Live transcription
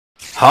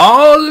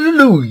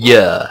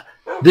Hallelujah!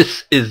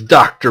 This is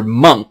Dr.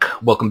 Monk.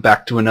 Welcome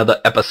back to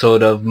another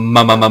episode of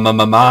Minecraft.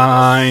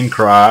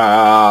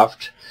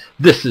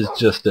 This is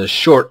just a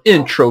short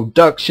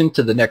introduction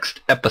to the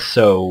next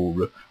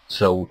episode,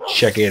 so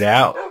check it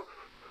out.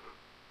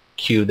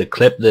 Cue the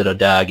clip, little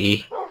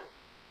doggy.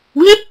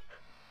 Whoop!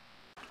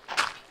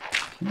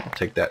 I'll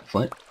take that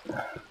flint.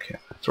 Okay,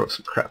 throw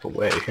some crap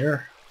away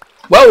here.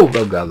 Whoa!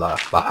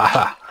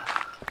 Bah!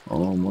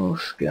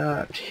 Almost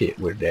got hit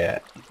with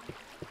that.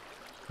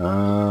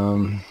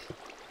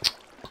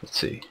 Let's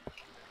see.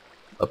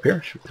 Up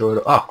here? Should we throw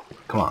it? Oh,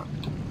 come on.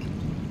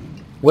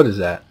 What is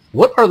that?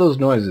 What are those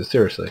noises?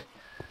 Seriously.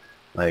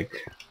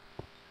 Like,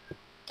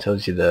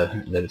 tells you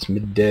that it's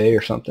midday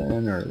or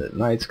something, or that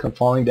night's come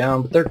falling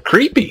down, but they're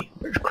creepy.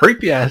 They're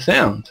creepy ass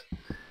sounds.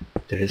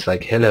 They're just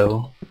like,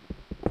 hello.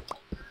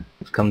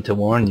 I've come to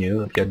warn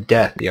you of your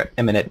death, your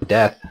imminent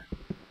death.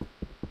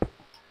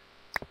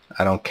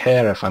 I don't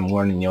care if I'm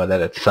warning you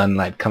that it's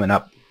sunlight coming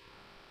up.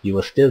 You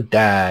will still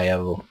die. I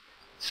will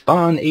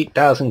spawn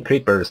 8,000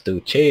 creepers to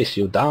chase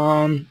you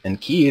down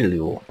and kill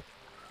you.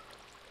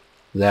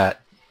 That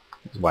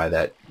is why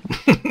that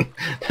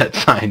that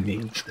sign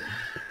means.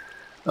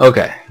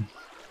 Okay.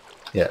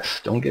 Yes,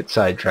 don't get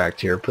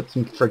sidetracked here. Put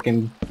some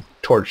freaking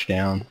torch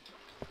down.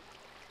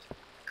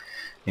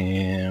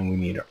 And we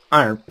need our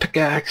iron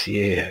pickaxe.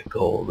 Yeah,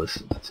 gold.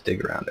 Let's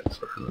dig around it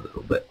for a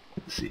little bit.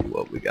 Let's see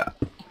what we got.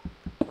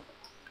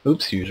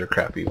 Oops, use a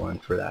crappy one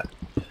for that.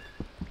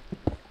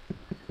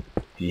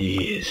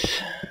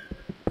 Yes.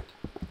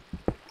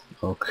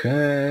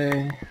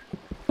 Okay.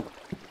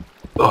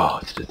 Oh,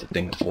 it's just a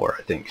thing of 4,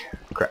 I think.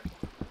 Crap.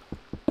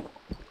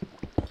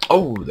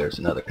 Oh, there's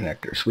another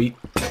connector. Sweet.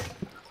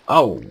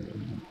 Oh.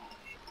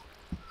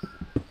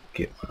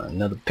 Get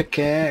another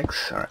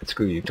pickaxe. Alright,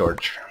 screw you,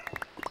 torch.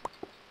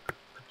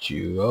 Put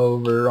you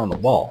over on the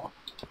wall.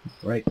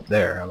 Right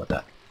there. How about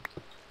that?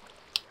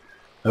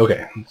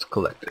 Okay, let's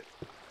collect it.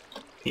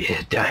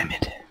 Yeah,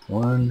 diamond.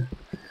 1,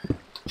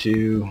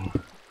 2,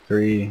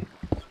 3,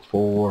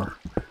 4,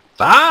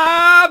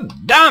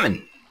 5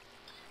 diamond.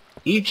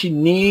 Ichi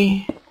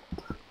ni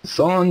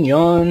son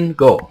yon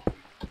go.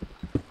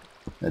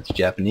 That's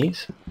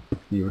Japanese.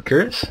 You were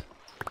curious?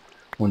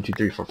 1, 2,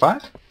 3, 4,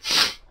 5.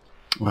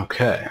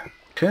 Okay.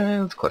 Okay,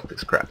 let's collect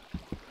this crap.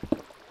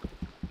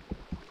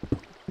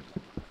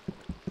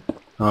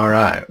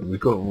 Alright, we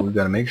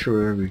gotta make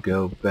sure we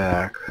go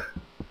back.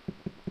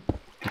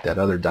 Get that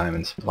other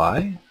diamond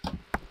supply.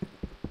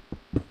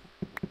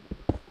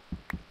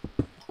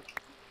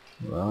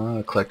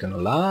 Well, collecting a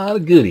lot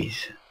of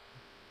goodies.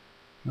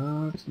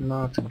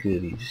 Lots of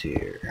goodies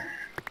here.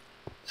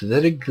 It's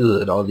very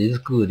good, all these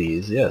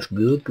goodies. Yes,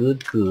 good.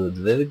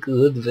 Very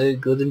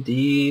good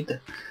indeed.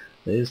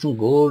 There's some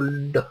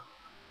gold.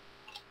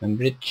 I'm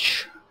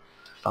rich.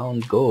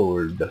 Found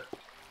gold.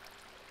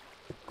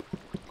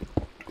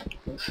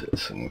 What's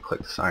this? I'm going to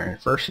collect this iron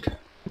first.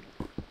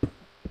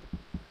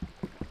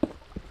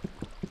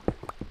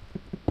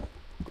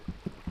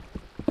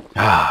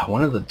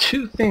 One of the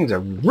 2 things I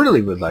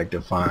really would like to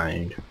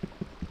find.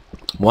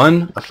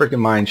 1, a freaking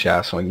mine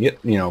shaft so I can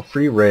get,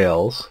 free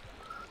rails.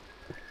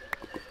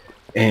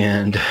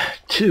 And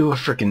 2,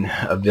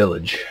 a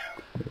village.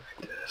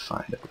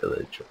 Find a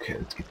village. Okay,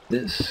 let's get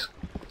this.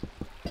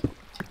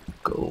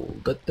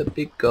 Gold. Let the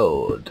big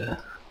gold.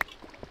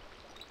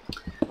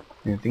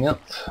 Anything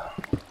else?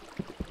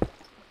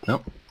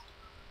 Nope.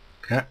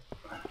 Okay.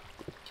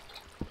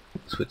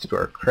 Switch to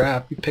our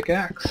crappy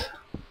pickaxe.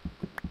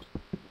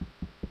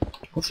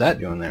 What's that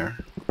doing there?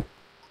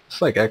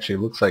 It's like, actually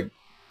looks like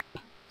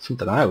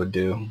something I would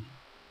do.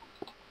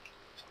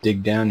 Just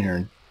dig down here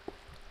and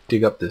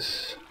dig up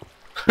this.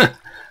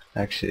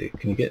 Actually,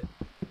 can you get...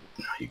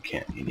 No, you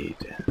can't. You need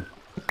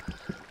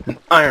an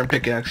iron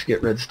pickaxe to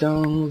get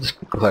redstone. Let's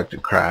collect a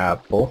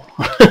crapple.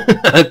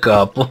 A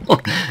couple.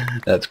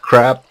 That's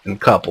crap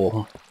and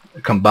couple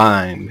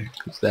combined.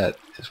 Because that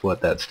is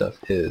what that stuff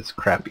is.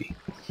 Crappy.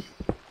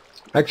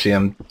 Actually,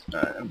 I'm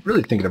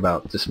really thinking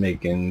about just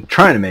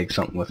trying to make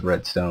something with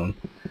redstone.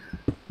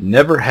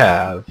 Never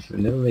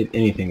made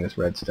anything with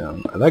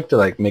redstone. I like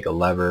to make a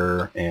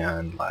lever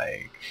and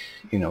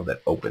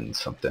that opens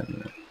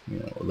something.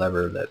 A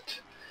lever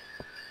that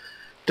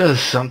does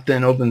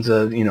something, opens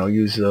a,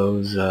 use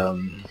those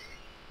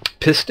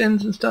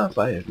pistons and stuff.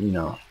 It's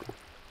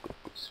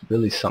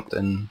really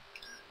something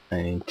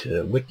I need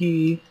to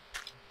wiki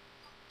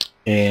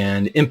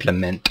and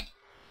implement.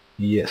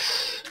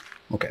 Yes.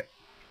 Okay.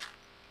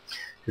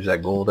 Here's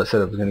that gold I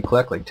said I was going to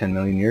collect like 10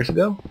 million years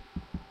ago.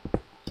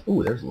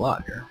 Ooh, there's a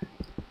lot here.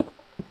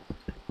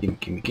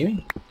 Gimme.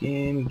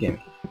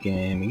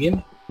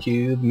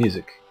 Cue the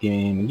music.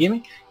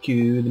 Gimme.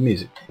 Cue the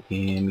music.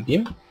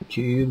 Gimme.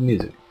 Cue the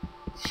music.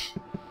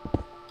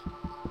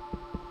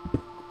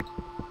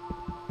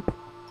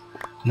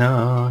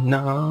 No.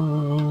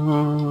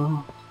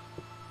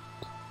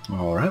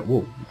 Alright,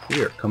 whoa.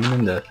 We are coming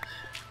into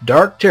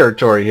dark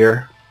territory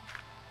here.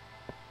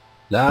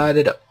 Light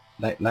it up.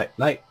 Light.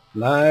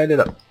 Light it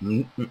up.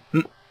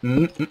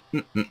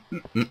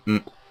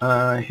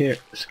 I hear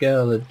a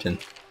skeleton.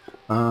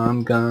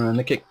 I'm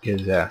gonna kick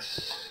his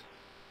ass.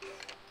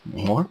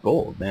 More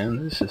gold,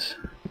 man. This is...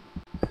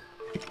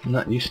 I'm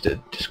not used to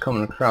just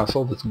coming across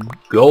all this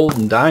gold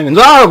and diamonds.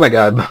 Oh my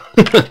god!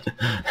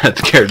 That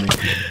scared me.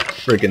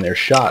 Freaking their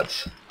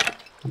shots.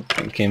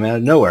 It came out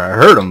of nowhere. I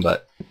heard them,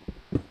 but...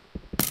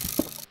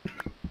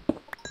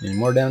 Any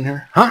more down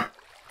here? Huh?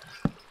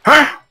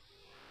 Huh?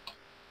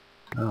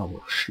 I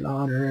will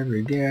slaughter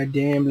every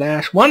goddamn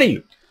last one of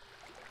you.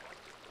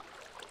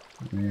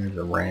 There's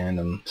a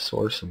random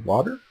source of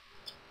water.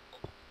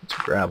 It's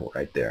gravel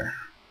right there.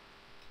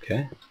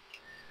 Okay.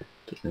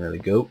 Doesn't really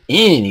go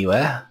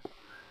anywhere.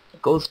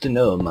 It goes to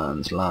no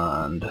man's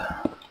land.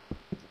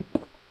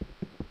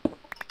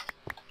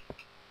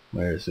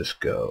 Where does this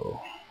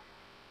go?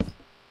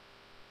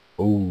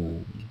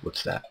 Oh,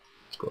 what's that?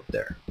 Let's go up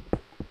there.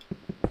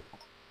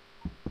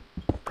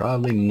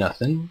 Probably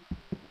nothing.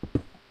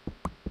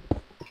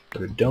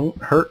 But it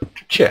don't hurt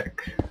to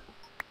check.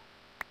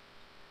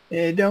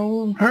 It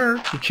don't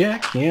hurt to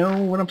check, you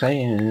know what I'm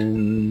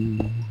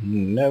saying.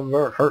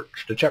 Never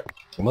hurts to check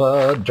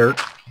the dirt.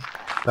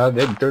 I'll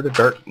dig through the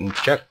dirt and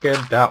check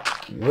it out.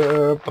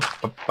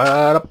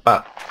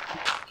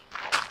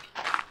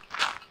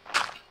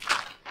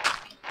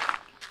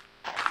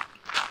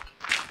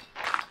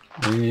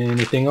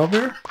 Anything over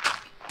here?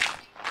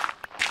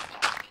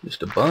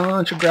 Just a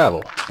bunch of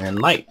gravel and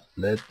light.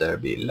 Let there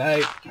be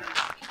light.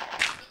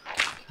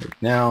 Right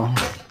now,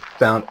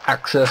 found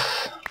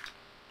access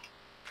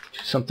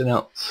to something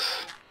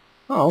else.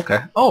 Oh,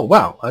 okay. Oh,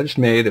 wow. I just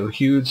made a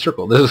huge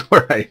circle. This is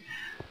where I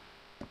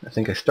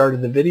think I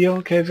started the video.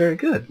 Okay, very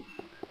good.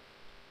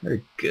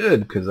 Very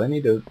good, because I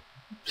need to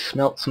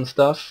smelt some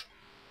stuff.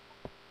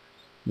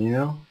 You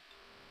know?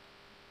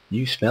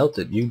 You smelt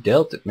it. You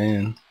dealt it,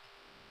 man.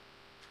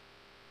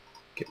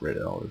 Get rid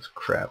of all this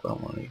crap. I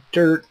don't want any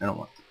dirt. I don't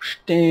want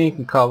stink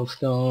and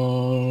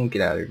cobblestone.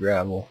 Get out of here,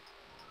 gravel.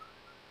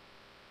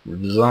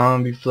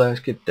 Zombie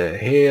flesh. Get the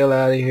hell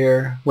out of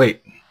here.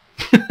 Wait.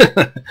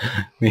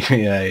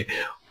 Maybe I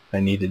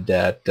needed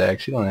that. I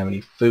actually don't have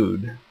any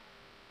food.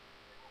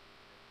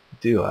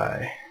 Do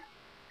I?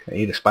 Can I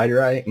eat a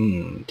spider eye?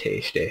 Mmm,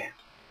 tasty.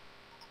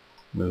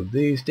 Move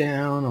these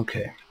down.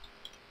 Okay.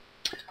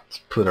 Let's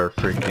put our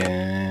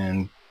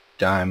freaking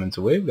diamonds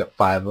away. We've got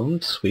 5 of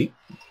them. Sweet.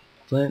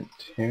 Flint,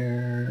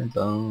 here,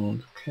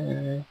 bones.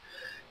 Okay.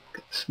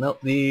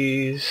 Smelt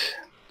these.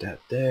 Put that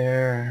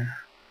there.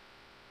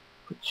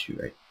 Put you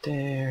right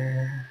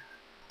there.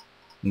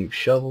 New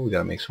shovel. We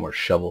gotta make some more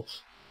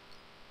shovels.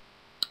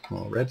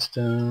 Well,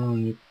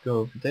 redstone. You can go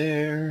over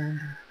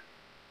there.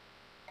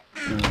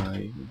 You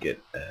can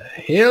get the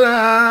hell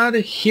out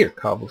of here,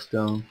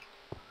 cobblestone.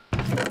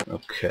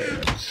 Okay,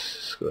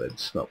 let's go ahead and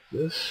smelt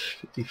this.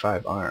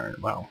 55 iron.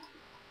 Wow.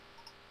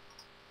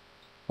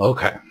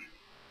 Okay.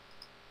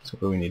 So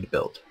what do we need to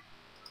build?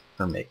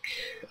 Or make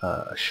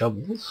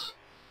shovels.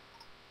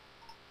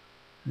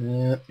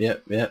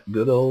 Yep.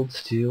 Good old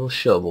steel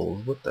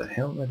shovels. What the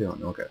hell am I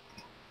doing? Okay.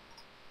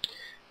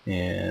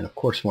 And of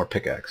course more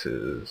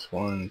pickaxes.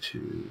 1,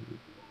 2.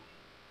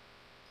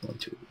 1,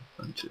 2.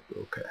 1, 2.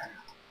 Okay.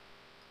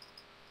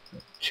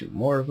 2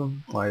 more of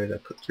them. Why did I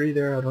put 3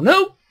 there? I don't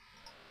know.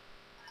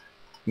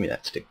 Give me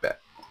that stick back.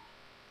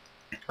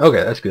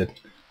 Okay, that's good.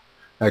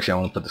 Actually, I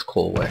want to put this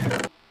coal away.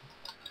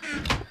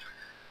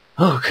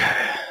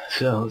 Okay,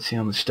 so let's see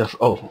how much stuff.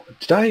 Oh,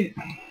 did I?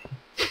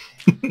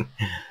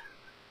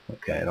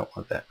 Okay, I don't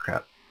want that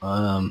crap.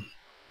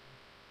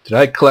 Did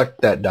I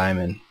collect that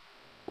diamond?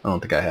 I don't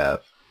think I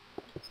have.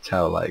 That's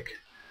how like.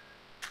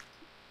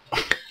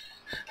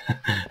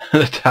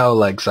 That's how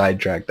like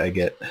sidetracked I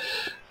get.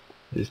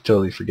 I just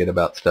totally forget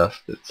about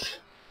stuff that's...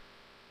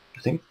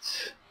 I think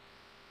it's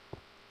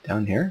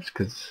down here. It's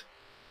because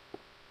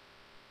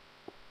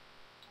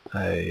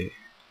I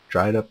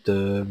dried up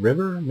the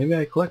river. Maybe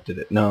I collected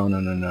it. No.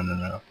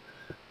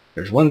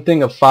 There's one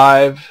thing of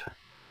 5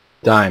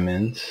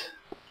 diamonds.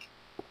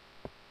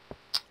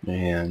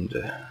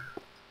 And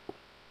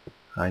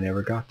I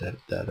never got that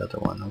other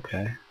one.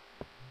 Okay.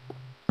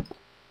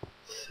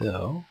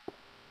 So,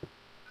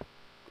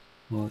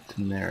 what's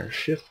in there?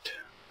 Shift.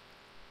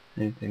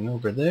 Anything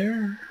over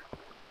there?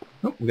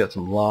 Oh, we got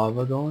some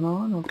lava going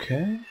on.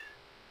 Okay.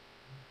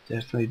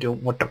 Definitely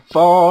don't want to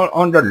fall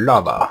under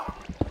lava.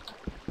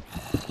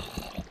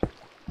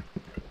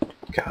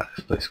 God,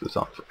 this place goes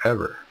on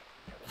forever.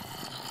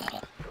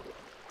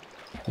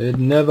 It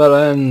never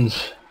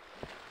ends.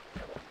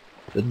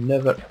 The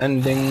never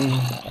ending.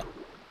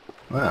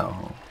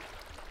 Wow.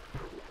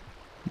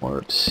 More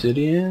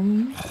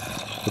obsidian.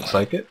 Looks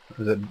like it.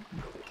 Is it?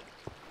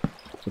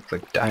 Looks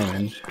like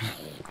diamond.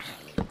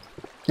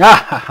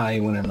 Ah ha ha! He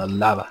went in the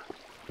lava.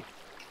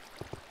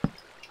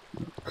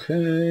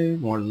 Okay,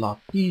 more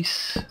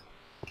lapis.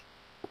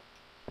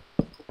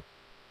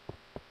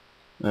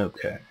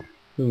 Okay.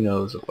 Who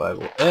knows if I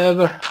will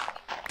ever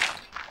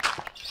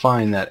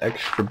find that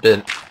extra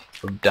bit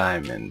of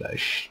diamond.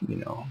 You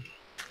know,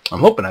 I'm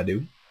hoping I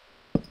do.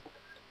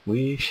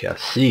 We shall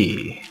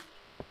see.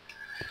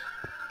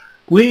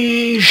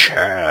 We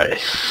shall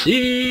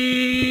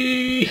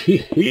see.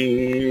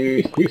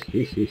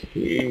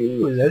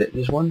 Was that it?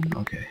 Just one?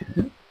 Okay.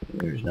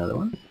 There's another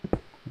one.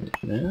 There's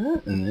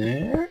that, and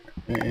there,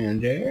 and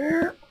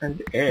there,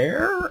 and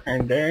there,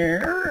 and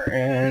there,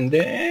 and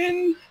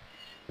then,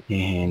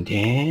 and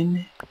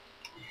then,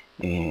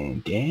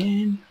 and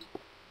then.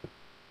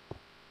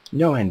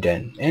 No, and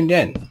then,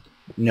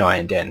 no,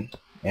 and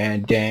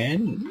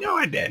then, no,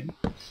 and then.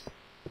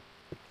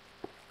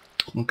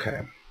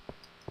 Okay.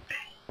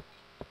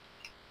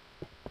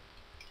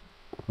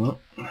 Well,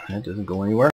 that doesn't go anywhere.